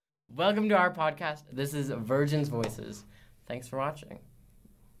Welcome to our podcast. This is Virgin's Voices. Thanks for watching.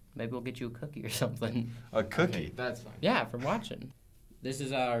 Maybe we'll get you a cookie or something. A cookie? Okay, that's fine. Yeah, for watching. This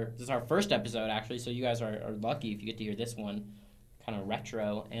is our first episode, actually, so you guys are lucky if you get to hear this one. Kind of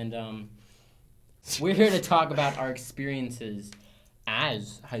retro. And we're here to talk about our experiences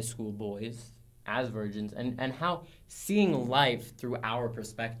as high school boys, as virgins, and how seeing life through our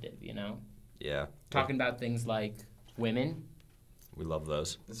perspective, you know? Yeah. Talking about things like women, We love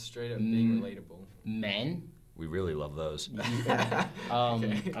those. It's straight up being relatable. men, We really love those.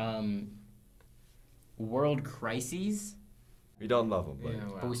 world crises, We don't love them, but Yeah,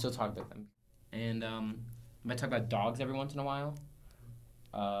 wow. but we still talk about them. And I might talk about dogs every once in a while.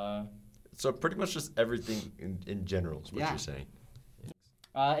 so pretty much just everything in general is what Yeah. you're saying.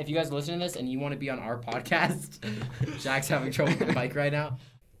 If you guys listen to this and you want to be on our podcast, Jack's having trouble with the mic right now,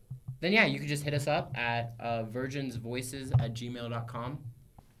 then yeah, you could just hit us up at virginsvoices@gmail.com.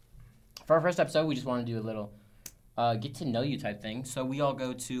 For our first episode, we just want to do a little get to know you type thing. So we all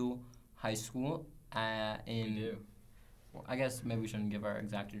go to high school We do. Well, I guess maybe we shouldn't give our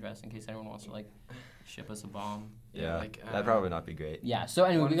exact address in case anyone wants to ship us a bomb. Yeah, like, that'd probably not be great. Yeah. So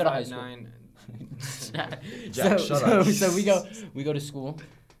anyway, we go to high school. 159. Jack, shut up. So we go to school.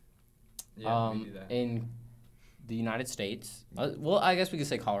 Yeah, we do that. In the United States. Well, I guess we could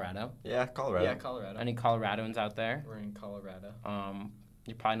say Colorado. Yeah, Colorado. Yeah, Colorado. Any Coloradoans out there? We're in Colorado.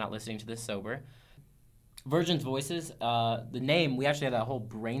 You're probably not listening to this sober. Virgin's Voices. The name, we actually had a whole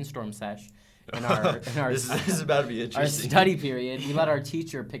brainstorm sesh in our this is about to be our interesting. study period. We let our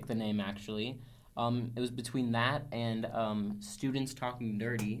teacher pick the name, actually. It was between that and Students Talking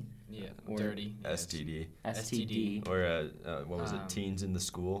Dirty. Yeah, Or dirty. STD. STD. Or what was it? Teens in the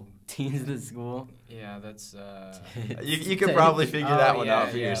school. Teens in the school. Yeah, that's. You could probably figure that one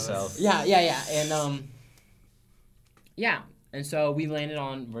out for yeah, yourself. Yeah. And yeah. And so we landed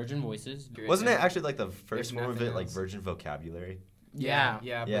on Virgin Voices. Wasn't it actually like the first There's one of nothing it, like else. Virgin Vocabulary? Yeah.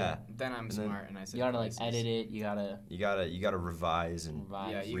 Yeah. But then I'm And then smart and I said. You gotta voices. edit it. You gotta You gotta revise and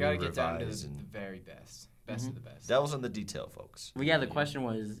revise. Yeah, you gotta get down to re-revise the and- very best. Best of the best. devil's in the detail, folks. Well, yeah. The question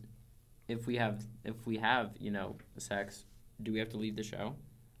was, if we have sex, do we have to leave the show?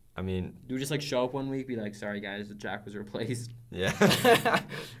 I mean, Do we just show up one week, be like, sorry guys, Jack was replaced. yeah. Well, yeah.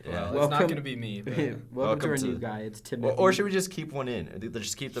 it's Welcome- not gonna be me. But Welcome to our to- new guy. It's Timothy. Or should we just keep one in?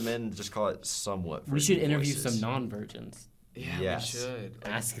 Just keep them in and just call it somewhat we should Virgin interview Voices. some non-virgins. yeah, Yes. we should.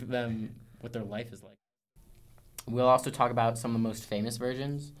 Ask them what their life is like. We'll also talk about some of the most famous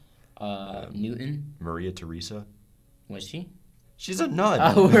virgins. Newton. Maria Teresa. Was she? She's a nun.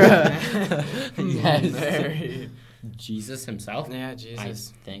 Oh, yes. Mary. Jesus himself, Yeah, I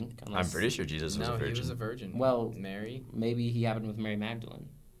Jesus. think. I'm Unless, pretty sure Jesus was No, a virgin. he was a virgin. Well- Mary. maybe he happened with Mary Magdalene.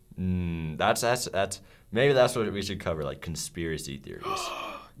 That's maybe that's what we should cover, like conspiracy theories.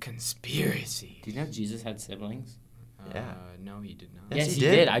 Conspiracy. Do you know Jesus had siblings? Yeah. No, he did not. Yes, Yes, he he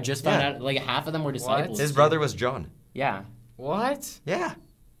did. did. I just found Yeah. out half of them were disciples. His brother was John. Yeah. What? Yeah.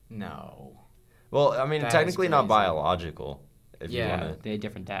 No. Well, I mean, That is technically not crazy. biological. If Yeah. you want to. They had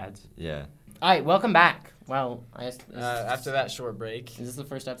different dads. Yeah. All right, welcome back. Well, I guess After that short break. is this the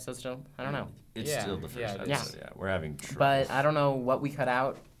first episode still? I don't know. It's Yeah, still the first yeah, episode. it Yeah. We're having trouble. But I don't know what we cut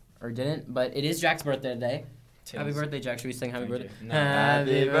out or didn't, but it is Jack's birthday today. Happy Tim's- birthday, Jack. Should we sing happy Thank birthday? you. No.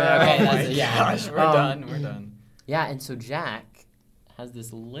 Happy Oh birthday. my That's it, yeah. Gosh, we're done. We're done. Yeah, and so Jack has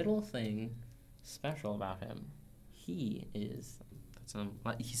this little thing special about him. He's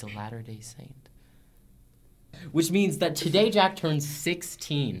a Latter-day Saint. Which means that today Jack turns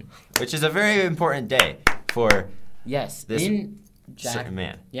 16. Which is a very important day for Yes, This in Jack. certain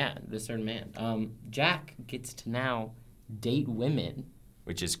man, Yeah, this certain man. Jack gets to now date women.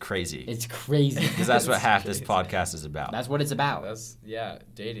 which is crazy. It's crazy. Because that's what It's half this crazy. podcast is about. That's what it's about. That's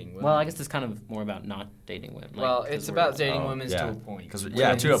dating. Women. Well, I guess it's kind of more about not dating women. Well, 'cause it's we're- about dating women yeah. to a point. to a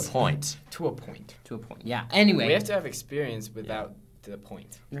Women's- point. To a point. to a point. Yeah. Anyway. We have to have experience without the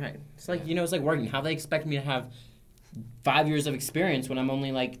point. Right. It's like, it's like working. How they expect me to have 5 years of experience when I'm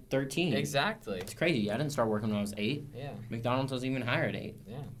only 13. Exactly. It's crazy. I didn't start working when I was 8. Yeah. McDonald's doesn't even hire at 8.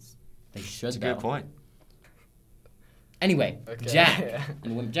 Yeah. They should That's a though. good point. Anyway, Okay. Jack.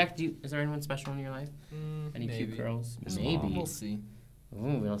 And when, Jack, is there anyone special in your life? Any maybe. cute girls? His Maybe. mom. We'll see.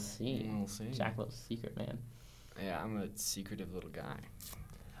 Ooh, we'll see. We'll see. Jack, little secret man. Yeah, I'm a secretive little guy.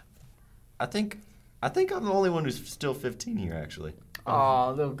 I think I'm the only one who's still 15 here, actually. Aw,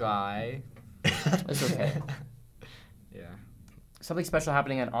 little guy. It's okay. Yeah. Something special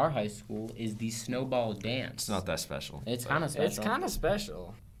happening at our high school is the snowball dance. It's not that special. It's kind of special. It's kind of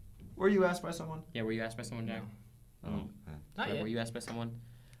special. Were you asked by someone? Yeah, were you asked by someone, Jack? Oh. Not Yeah, yet. were you asked by someone?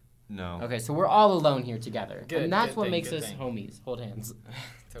 No. Okay, so we're all alone here together. Good, and that's good what thing, makes good us thing. homies. Hold hands.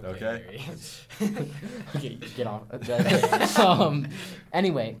 It's Okay. Okay, get off.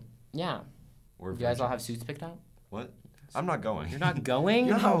 Anyway, yeah. We're You guys all have virgins. suits picked out? What? I'm not going. You're not going?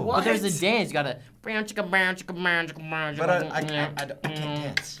 No. But there's a What? dance. You gotta. But But I can't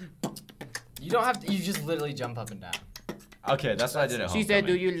dance. You don't have to. You just literally jump up and down. Okay, that's what I did at She said,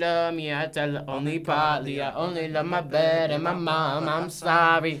 "Do you love me?" I tell her, "Only partly. I only love my bed and my mom. I'm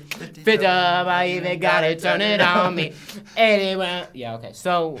sorry. Fit up. I even gotta turn it on me. Anyway." Yeah. Okay.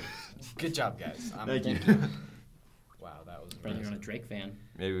 So, Good job, guys. Thank you. Wow, that was Brandon, you're not a impressive. Drake fan.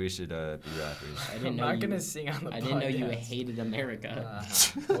 Maybe we should be rappers. I I'm didn't know not you. gonna sing on the I didn't know you podcast. hated America.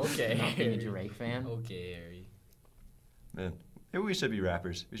 Okay. Not being a Drake fan. Okay, Harry. Man, maybe we should be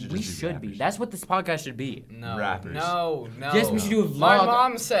rappers. We should. We just should be. rappers. That's what this podcast should be. No. Rappers. No. Yes, we should do a vlog. My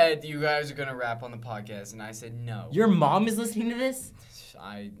mom said you guys are gonna rap on the podcast, and I said no. Your mom is listening to this?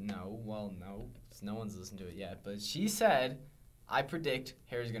 I know. Well, no. No one's listened to it yet, but she said, I predict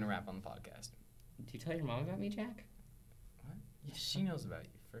Harry's gonna rap on the podcast. Did you tell your mom about me, Jack? Yeah, she knows about you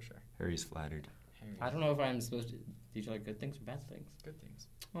for sure. Harry's flattered. Harry. I don't know if I'm supposed to teach you like good things or bad things. Good things.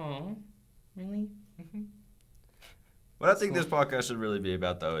 Aw, really? What I think this podcast should really be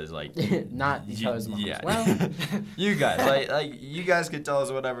about, though, is like Not each other's moms. Yeah. Well, you guys, like you guys can tell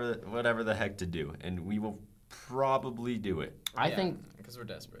us whatever the heck to do, and we will probably do it. I think, because we're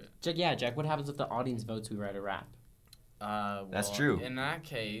desperate. Jack, what happens if the audience votes we write a rap? That's Well, true. In that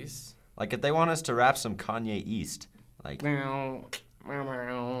case, Like if they want us to rap some Kanye East, like Well,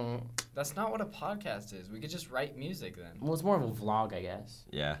 that's not what a podcast is. We could just write music then. it's more of a vlog, I guess.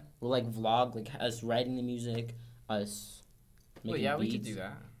 yeah, We'll like vlog, like us writing the music, us Well, making yeah, beats. we could do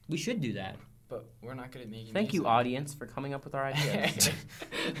that. We should do that. But we're not good at making Thank you, music. audience, for coming up with our ideas.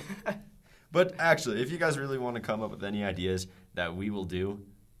 But actually, if you guys really want to come up with any ideas that we will do,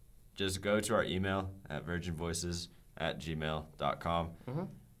 just go to our email at virginvoices@gmail.com. Mhm.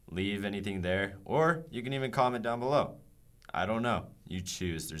 Leave anything there, or you can even comment down below. I don't know. You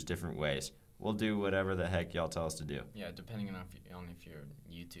choose. There's different ways. We'll do whatever the heck y'all tell us to do. Yeah, depending on if you're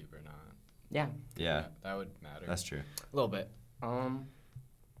YouTube or not. Yeah. Yeah, That would matter. that's true. a little bit.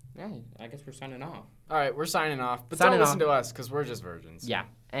 Yeah, I guess we're signing off. All right, we're signing off. But Signing don't listen off. to us because we're just virgins. Yeah.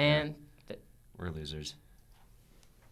 And We're losers.